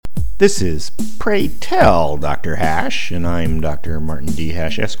This is Pray Tell Dr. Hash, and I'm Dr. Martin D.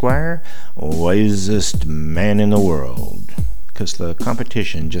 Hash, Esquire, wisest man in the world. 'Cause the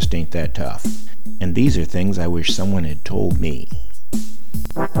competition just ain't that tough. And these are things I wish someone had told me.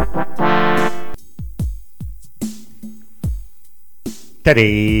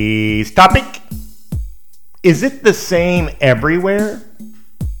 Today's topic: is it the same everywhere?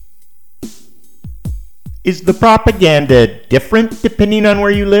 Is the propaganda different depending on where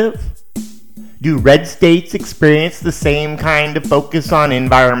you live? Do red states experience the same kind of focus on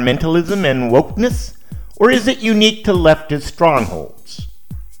environmentalism and wokeness? Or is it unique to leftist strongholds?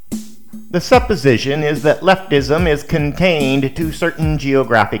 The supposition is that leftism is contained to certain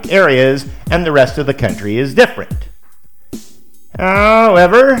geographic areas and the rest of the country is different.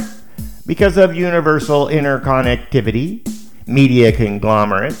 However, because of universal interconnectivity, media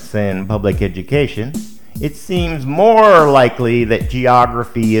conglomerates, and public education, it seems more likely that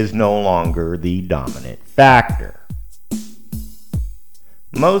geography is no longer the dominant factor.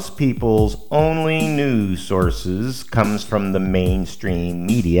 Most people's only news sources comes from the mainstream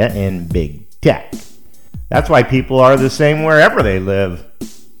media and big tech. That's why people are the same wherever they live.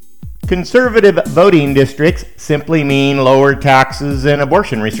 Conservative voting districts simply mean lower taxes and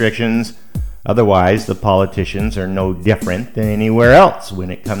abortion restrictions. Otherwise, the politicians are no different than anywhere else when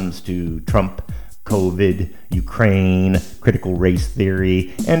it comes to Trump, COVID, Ukraine, critical race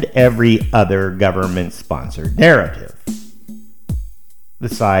theory, and every other government-sponsored narrative. The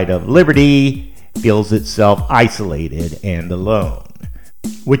side of liberty feels itself isolated and alone,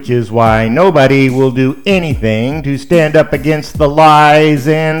 which is why nobody will do anything to stand up against the lies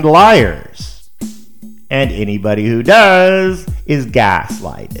and liars. And anybody who does is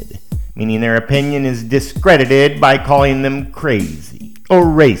gaslighted, meaning their opinion is discredited by calling them crazy, or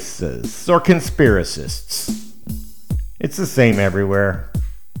racists, or conspiracists. It's the same everywhere.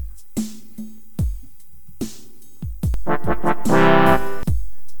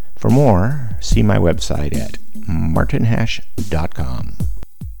 For more, see my website at martinhash.com.